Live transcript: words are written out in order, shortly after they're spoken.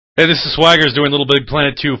Hey, this is Swaggers doing Little Big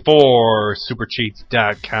Planet 2 for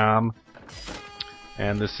Supercheats.com.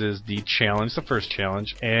 And this is the challenge, the first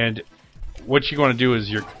challenge. And what you're going to do is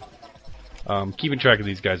you're keeping track of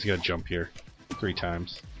these guys. You got to jump here 3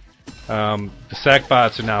 times. The sack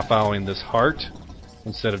bots are now following this heart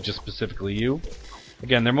instead of just specifically you.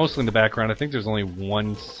 Again, they're mostly in the background. I think there's only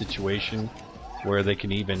one situation where they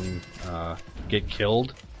can even get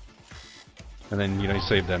killed. And then, you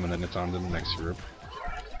save them and then it's on to the next group.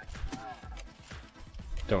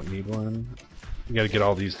 Don't need one. You gotta get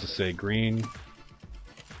all these to say green.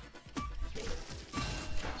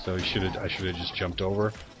 So I should have just jumped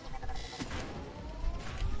over.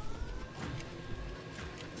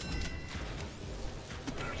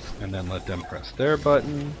 And then let them press their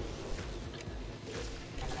button.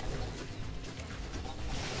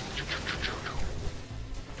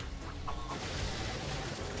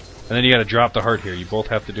 And then you gotta drop the heart here. You both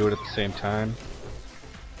have to do it at the same time.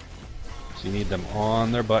 So you need them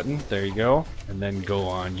on their button. There you go. And then go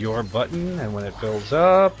on your button, and when it fills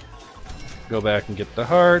up, go back and get the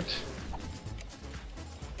heart.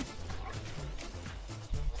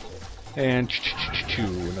 And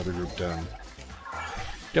another group done.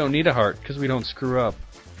 Don't need a heart, because we don't screw up.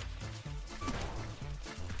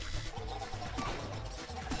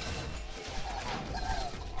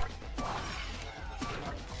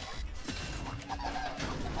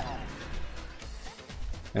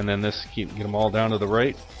 And then this, get them all down to the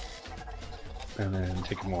right. And then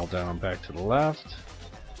take them all down back to the left.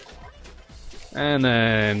 And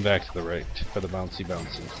then back to the right for the bouncy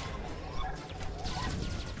bouncy.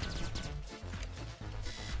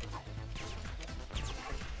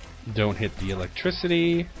 Don't hit the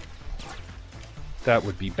electricity. That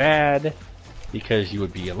would be bad, because you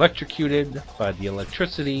would be electrocuted by the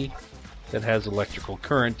electricity that has electrical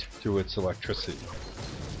current through its electricity.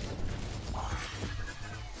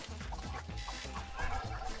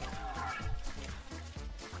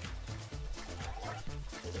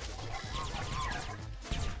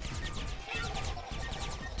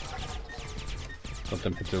 Let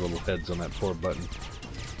them hit their little heads on that poor button.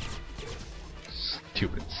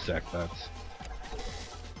 Stupid sack bots.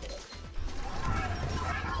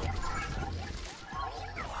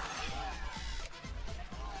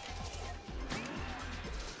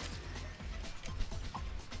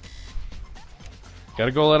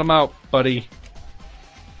 Gotta go let them out, buddy.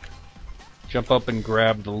 Jump up and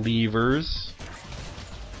grab the levers.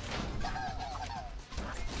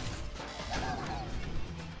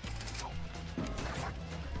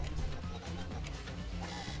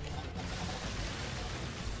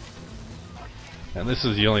 And this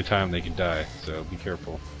is the only time they can die, so be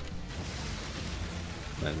careful.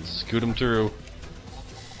 And scoot them through.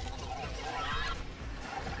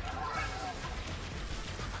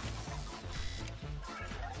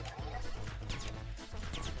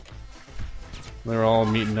 They're all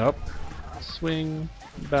meeting up. Swing,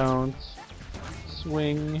 bounce,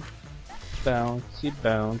 swing, bouncy,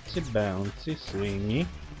 bouncy, bouncy, swingy.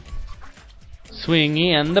 Swingy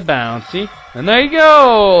and the bouncy. And there you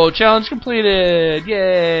go! Challenge completed!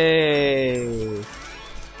 Yay!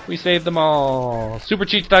 We saved them all.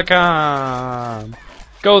 Supercheats.com!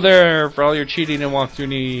 Go there for all your cheating and walkthrough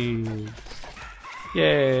needs.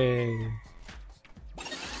 Yay!